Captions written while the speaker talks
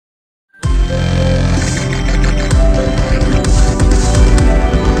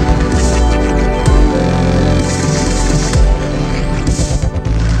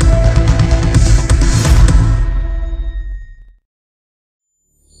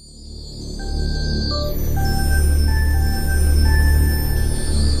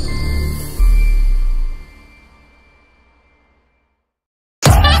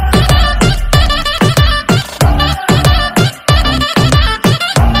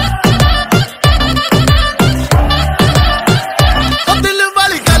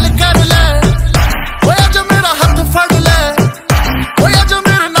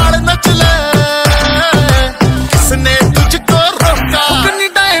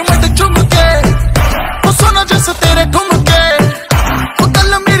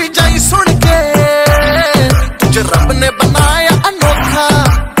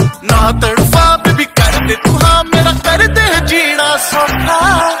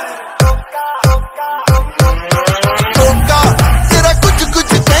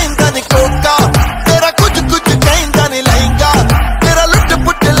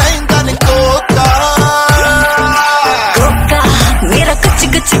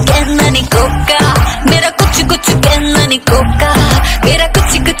नहीं कोका, मेरा कुछ कुछ कहना नहीं कोका, मेरा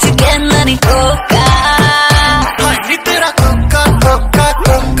कुछ कुछ कहना नहीं कोका। हाय तेरा Coca Coca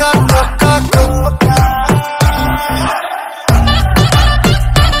Coca Coca Coca.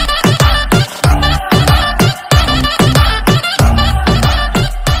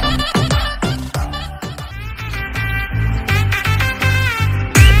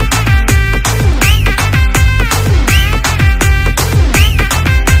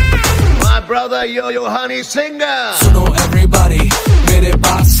 Brother, yo honey singer. सुनो everybody, मेरे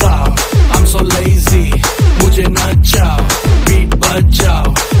पास आओ, I'm so lazy, मुझे नचाओ, beat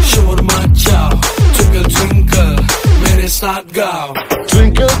बजाओ, शोर मचाओ, twinkle twinkle, मेरे साथ गाओ।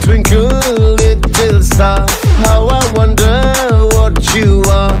 Twinkle twinkle little star, how I wonder what you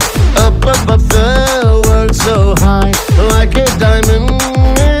are. Up above the world so high, like a diamond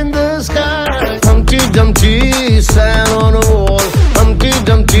in the sky. Humpty Dumpty sat on a wall, Humpty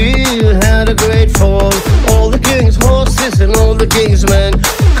Dumpty had a great fall. All the king's horses and all the king's men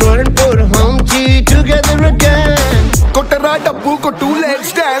couldn't put Humpty together again. Kotara dabbu ko two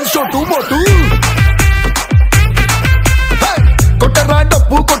legs dance, chotu motu. Hey, Kotara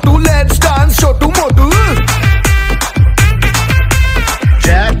dabbu ko two legs dance, chotu motu.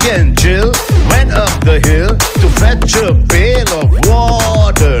 Jack and Jill went up the hill to fetch a pail of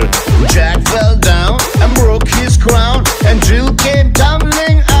water. Jack fell down and broke his crown, and Jill came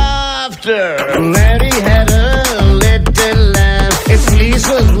tumbling after. Mary had a little lamb, its fleece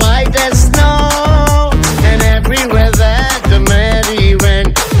was white as snow, and everywhere that the Mary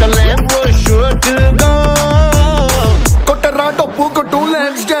went, the lamb was sure to go. Kotara dabbu ko two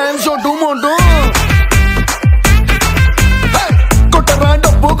legs dance, chotu motu. Hey, Kotara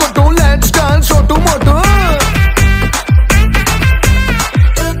dabbu ko two legs dance, chotu motu.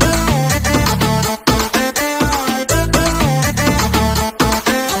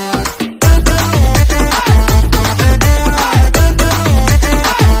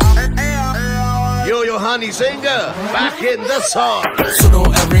 Yo honey singer, back in the song. सुनो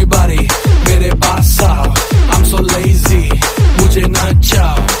everybody, मेरे पास आओ, I'm so lazy, मुझे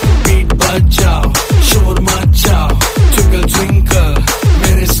नचाओ, beat बजाओ, शोर मचाओ, twinkle twinkle,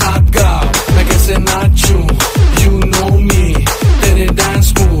 मेरे साथ गाओ। मैं कैसे नाचूं, you know me, तेरे dance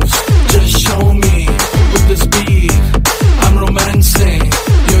moves, just show me, with this beat, I'm romancing,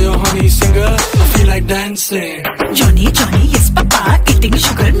 yo honey singer, I feel like dancing. Johnny, Johnny, yes papa, eating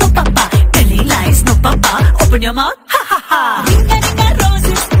sugar, no papa, telling lies, no papa, open your mouth, ha ha ha.